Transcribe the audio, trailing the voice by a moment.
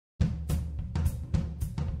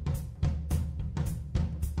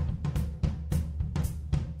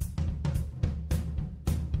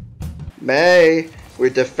May,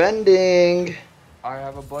 we're defending. I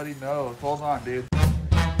have a bloody nose. Hold on, dude.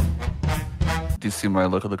 Do you see my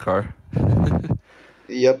look of the car?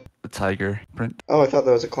 Yep. The tiger print. Oh, I thought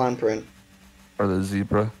that was a clown print. Or the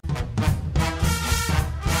zebra.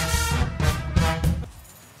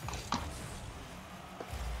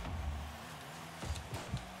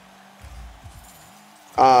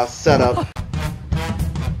 Setup.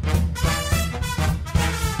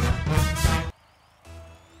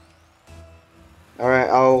 Alright,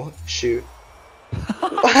 I'll shoot.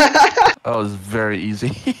 That was very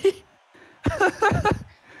easy.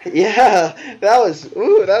 Yeah, that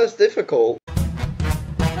was difficult.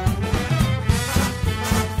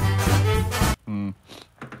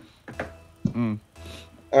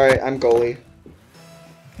 Alright, I'm goalie.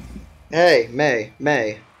 Hey, May,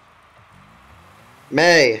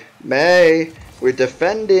 we're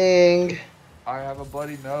defending. I have a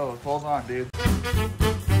bloody nose. Hold on, dude.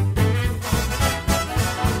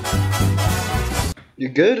 You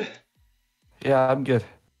good? Yeah, I'm good.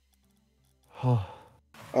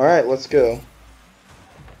 Alright, let's go.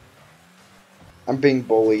 I'm being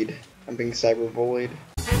bullied. I'm being cyber bullied.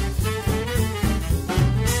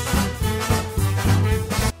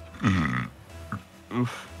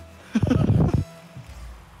 Oof.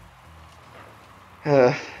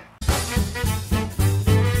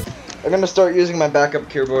 I'm gonna start using my backup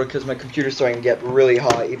keyboard because my computer's starting to get really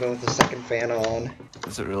hot even with the second fan on.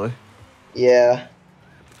 Is it really? Yeah.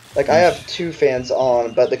 Like, I have 2 fans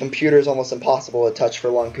on, but the computer is almost impossible to touch for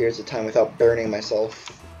long periods of time without burning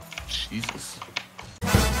myself. Jesus.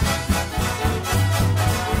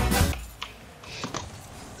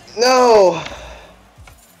 No!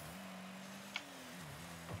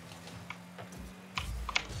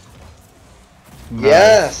 Nice.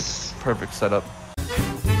 Yes! Perfect setup.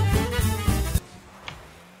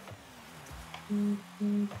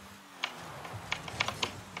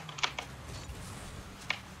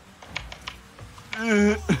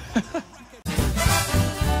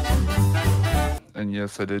 And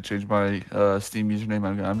yes, I did change my Steam username.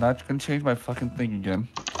 I'm not gonna change my fucking thing again.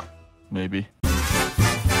 Maybe.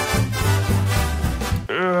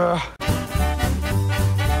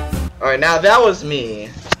 Alright, now that was me.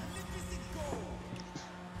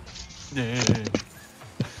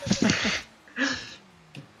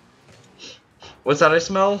 What's that I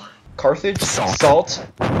smell? Carthage? Salt?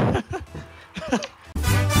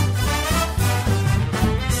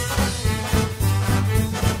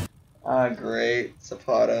 Great.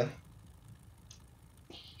 Zapata.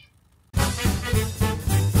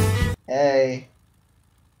 Hey.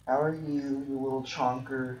 How are you, you little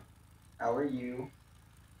chonker? How are you?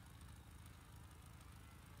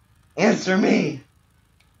 Answer me!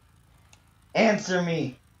 Answer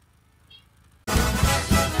me!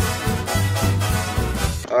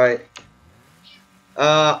 Alright.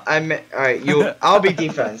 Alright, I'll be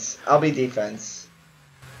defense. I'll be defense.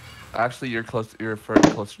 Actually, you're closer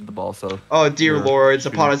to the ball, so. Oh dear lord,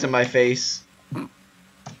 Zapata's in my face.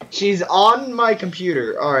 She's on my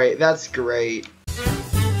computer. Alright, that's great.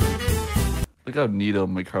 Look how neato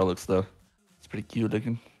my car looks, though. It's pretty cute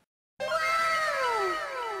looking.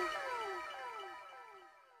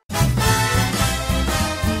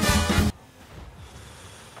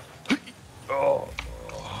 Oh.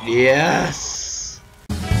 Yes.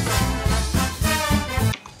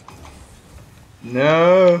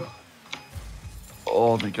 No.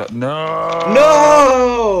 Oh my god, no!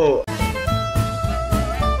 No!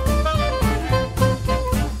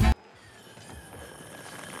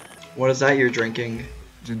 What is that you're drinking?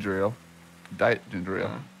 Ginger ale. Diet ginger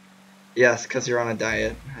ale. Yes, because you're on a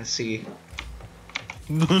diet. I see.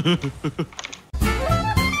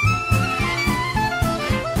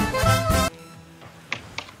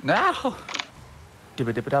 Now!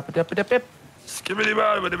 Dip-a-dip-a-dip-a-dip-a-dip.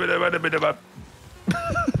 Skibbity-bop-a-dip-a-dip-a-dip-a-dip.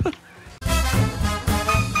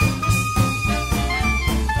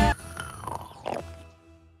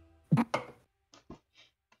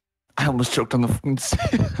 I almost choked on the fucking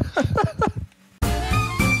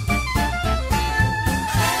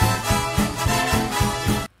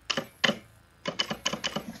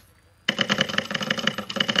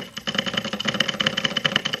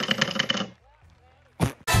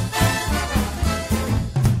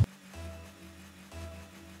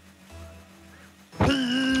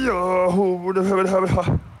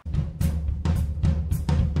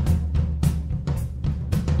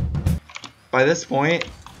By this point,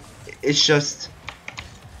 it's just...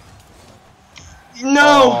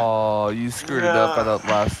 No! Oh, you screwed it up by that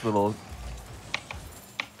last little...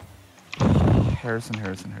 Harrison.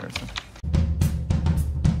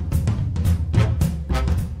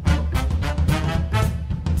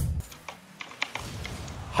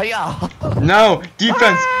 Hiya! No!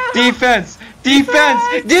 Defense! Defense! Defense!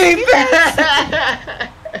 Defense!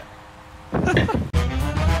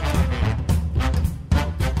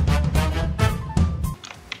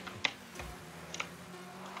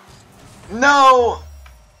 No!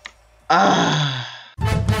 Ah.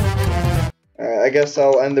 Alright, I guess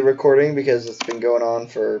I'll end the recording because it's been going on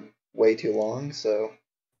for way too long, so.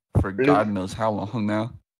 For God knows how long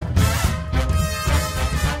now.